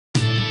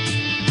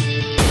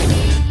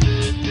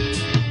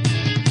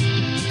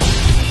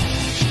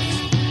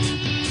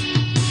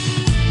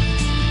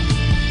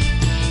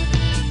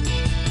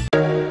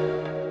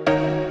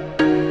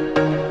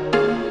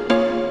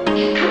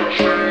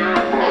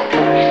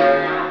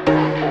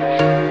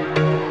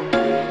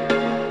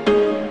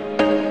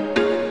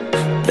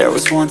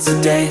was once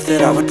a day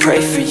that I would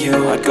pray for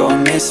you. I'd go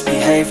and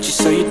misbehave just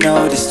so you'd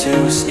notice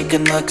too.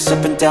 Sneaking looks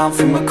up and down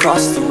from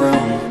across the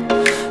room.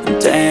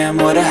 And damn,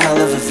 what a hell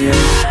of a view.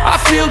 I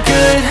feel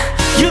good,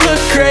 you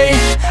look great,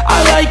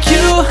 I like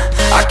you,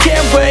 I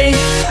can't wait.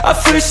 A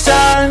first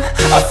time,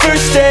 a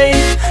first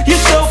date,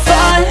 you're so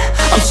fine,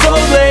 I'm so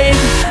late.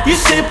 You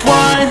sip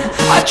wine,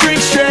 I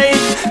drink straight,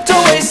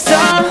 don't waste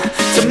time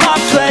to my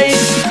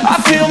place. I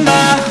feel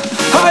my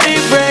heart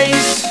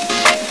erase,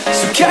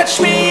 so catch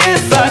me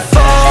if I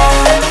fall.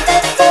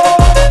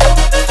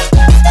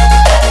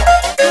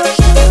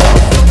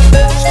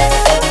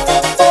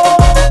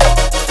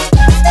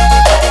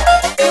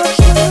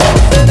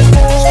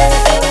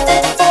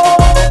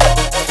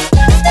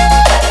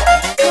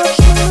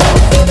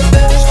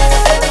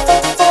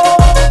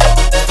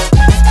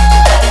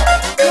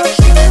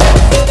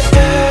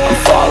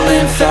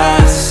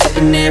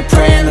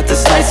 Praying that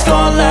this night's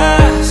gonna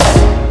last.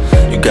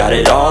 You got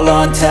it all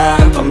on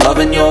tap, I'm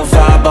loving your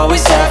vibe,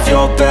 always have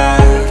your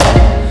back.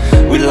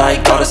 We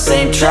like all the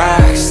same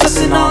tracks,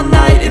 listen all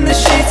night in the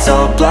sheets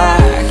all black.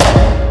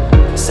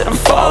 Said I'm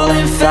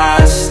falling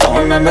fast, don't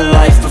remember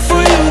life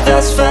before you,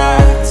 that's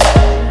fact.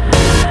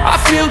 I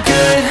feel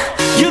good,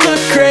 you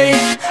look great,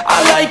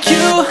 I like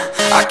you,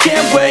 I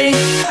can't wait.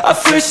 A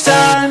first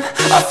time,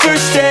 a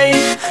first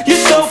date,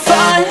 you're so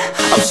fine,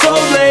 I'm so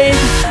late.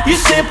 You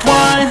sip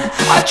wine,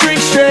 I drink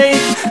straight,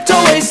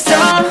 don't waste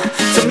time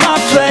to my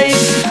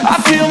place.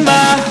 I feel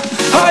my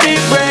heart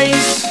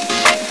erase,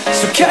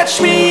 so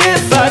catch me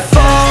if I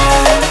fall.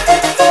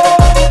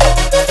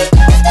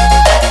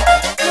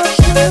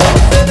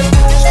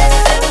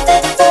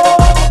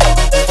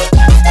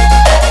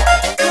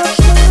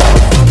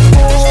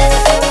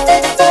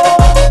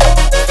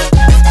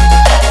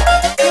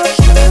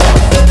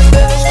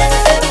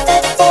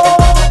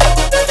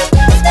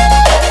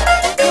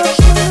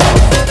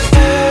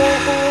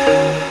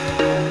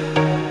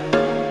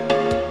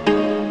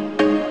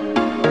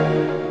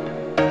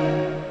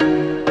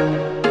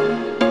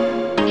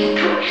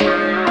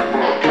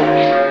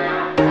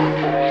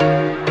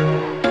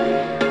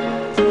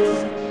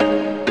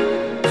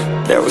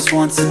 There was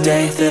once a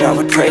day that I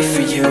would pray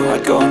for you.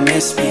 I'd go and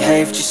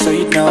misbehave just so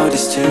you'd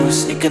notice too.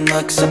 Sneaking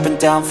looks up and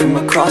down from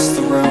across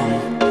the room.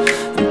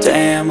 And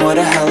damn, what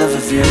a hell of a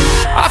view.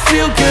 I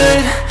feel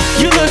good,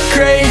 you look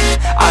great,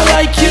 I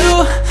like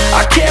you,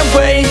 I can't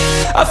wait.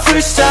 A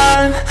first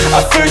time,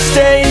 a first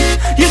date,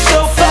 you're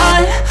so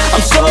fine,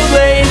 I'm so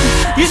late.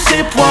 You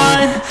sip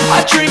wine,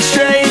 I drink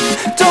straight,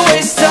 don't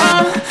waste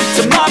time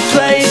to my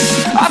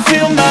place. I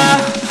feel my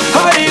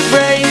heart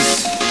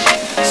erase,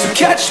 so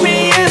catch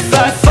me if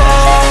I fall.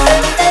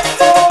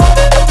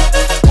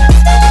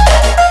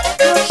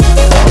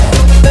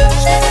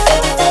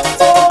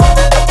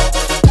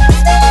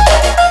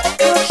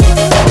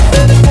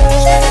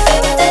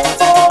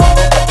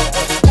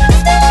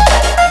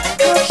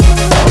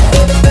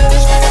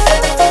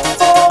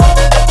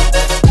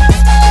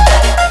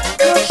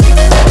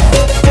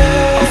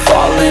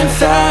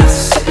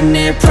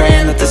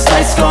 Praying that this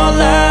night's gonna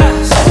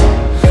last.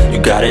 You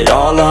got it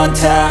all on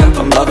tap,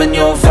 I'm loving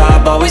your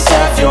vibe, always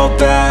have your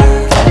back.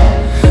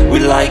 We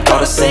like all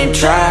the same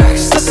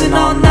tracks, listen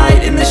all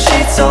night in the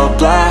sheets all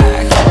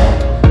black.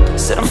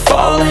 Said I'm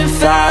falling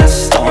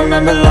fast, don't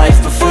remember life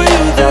before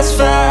you, that's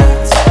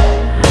fact.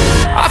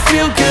 I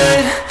feel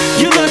good,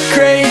 you look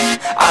great,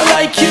 I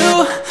like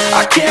you,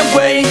 I can't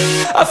wait.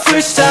 A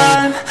first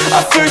time,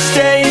 a first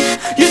date,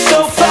 you're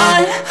so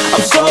fine,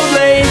 I'm so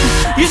late.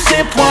 You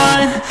sip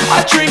wine,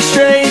 I drink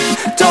straight,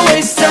 don't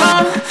waste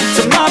time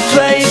to my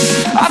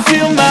place. I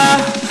feel my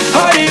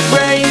heart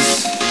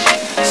erase,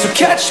 so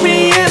catch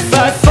me if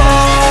I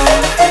fall.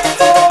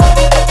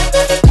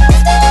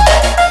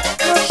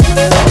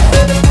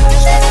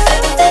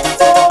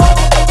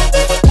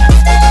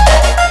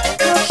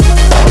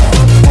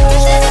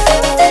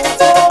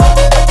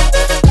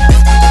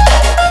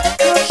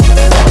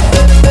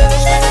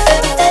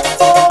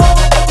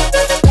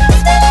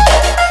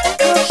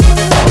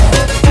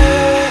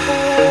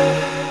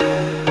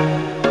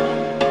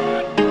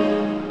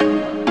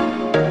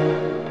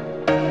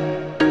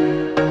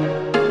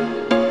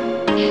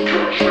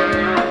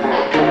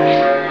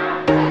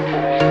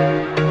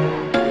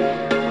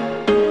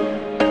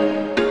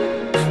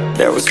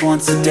 There was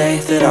once a day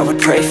that I would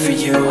pray for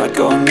you. I'd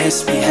go and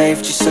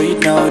misbehave just so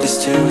you'd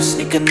notice too.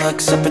 Sneaking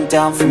looks up and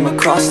down from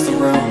across the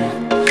room.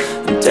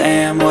 And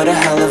damn, what a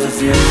hell of a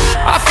view.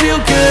 I feel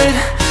good,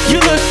 you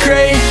look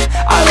great,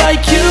 I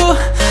like you,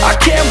 I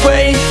can't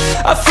wait.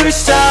 A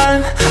first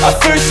time, a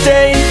first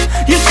date,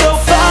 you're so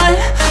fine,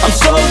 I'm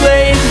so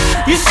late.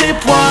 You sip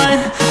wine,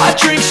 I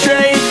drink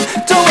straight,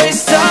 don't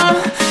waste time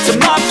to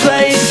my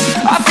place.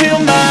 I feel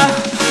my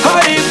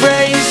heart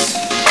erase,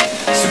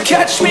 so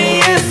catch me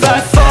if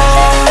I fall.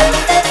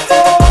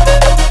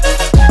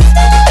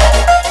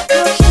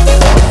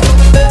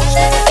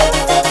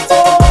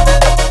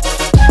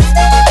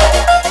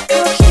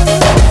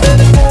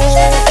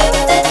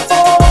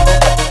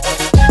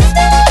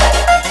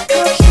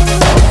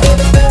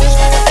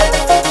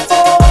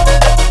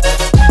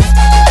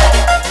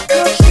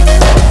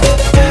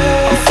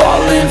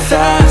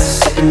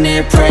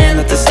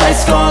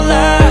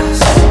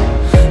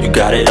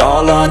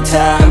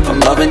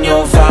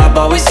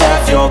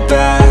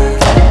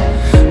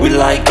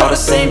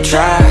 same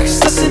tracks.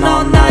 Listen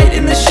all night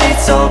in the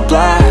sheets all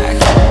black.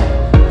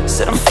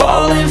 Said I'm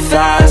falling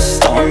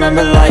fast. Don't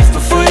remember life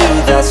before you,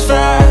 that's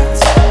fact.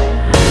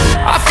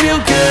 I feel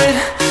good,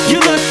 you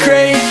look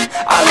great.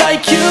 I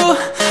like you,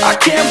 I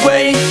can't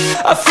wait.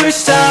 A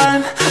first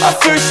time, a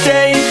first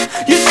date.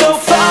 You're so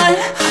fine,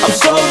 I'm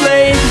so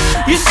late.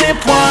 You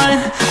sip wine,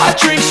 I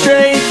drink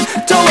straight.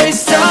 Don't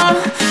waste time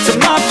to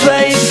my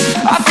place.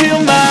 I feel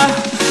my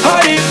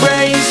heart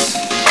erase.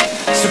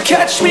 So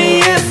catch me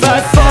if I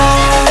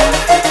fall.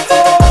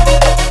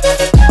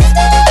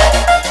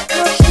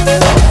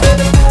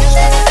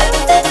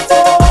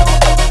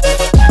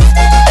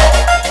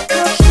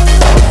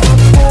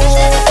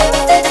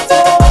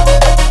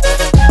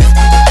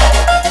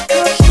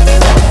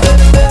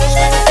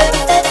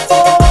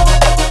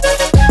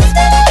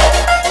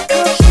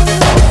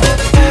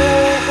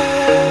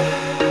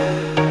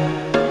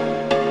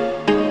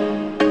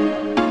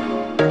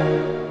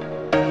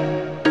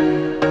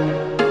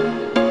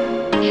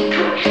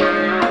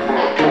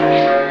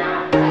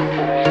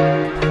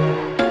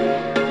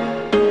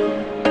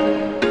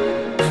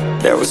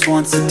 There was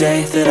once a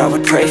day that I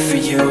would pray for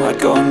you. I'd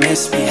go and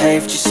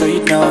misbehave just so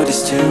you'd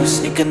notice too.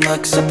 Sneaking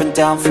looks up and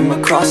down from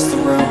across the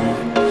room.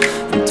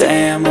 And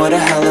damn, what a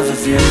hell of a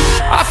view.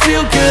 I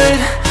feel good,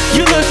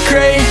 you look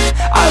great.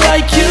 I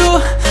like you,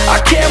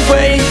 I can't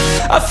wait.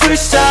 A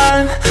first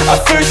time, a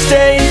first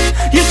date.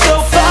 You're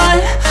so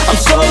fine, I'm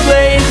so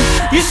late.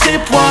 You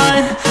sip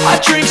wine, I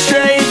drink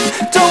straight.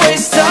 Don't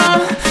waste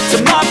time to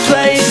my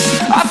place.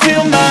 I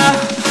feel my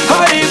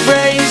heart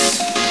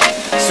erase.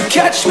 So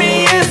catch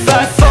me if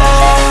I fall.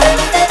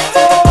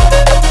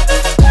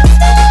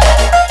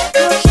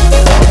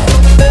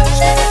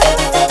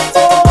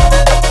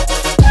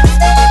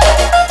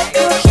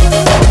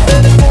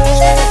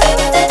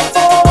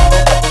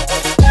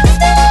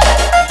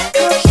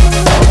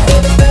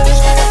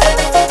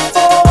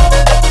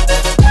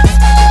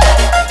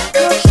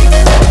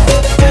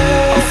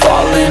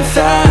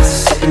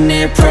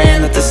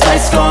 Praying that this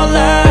night's gonna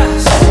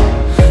last.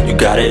 You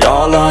got it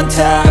all on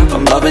tap.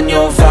 I'm loving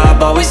your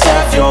vibe, always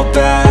have your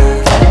back.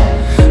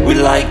 We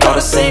like all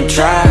the same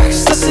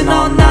tracks. Listen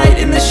all night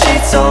in the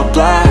sheets all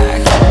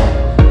black.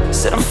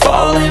 Said I'm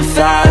falling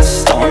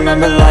fast. Don't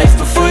remember life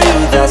before you,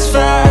 that's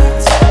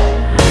fact.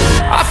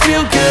 I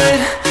feel good,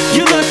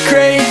 you look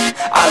great.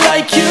 I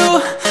like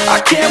you,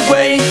 I can't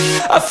wait.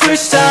 A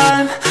first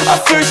time, a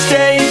first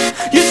date.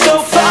 You're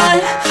so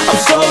fine, I'm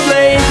so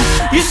late.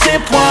 You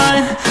sip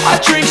wine, I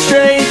drink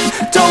straight.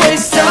 Don't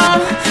waste time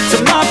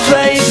to my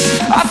place.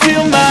 I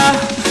feel my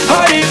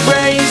heart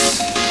erase.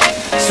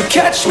 So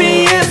catch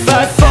me if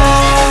I fall.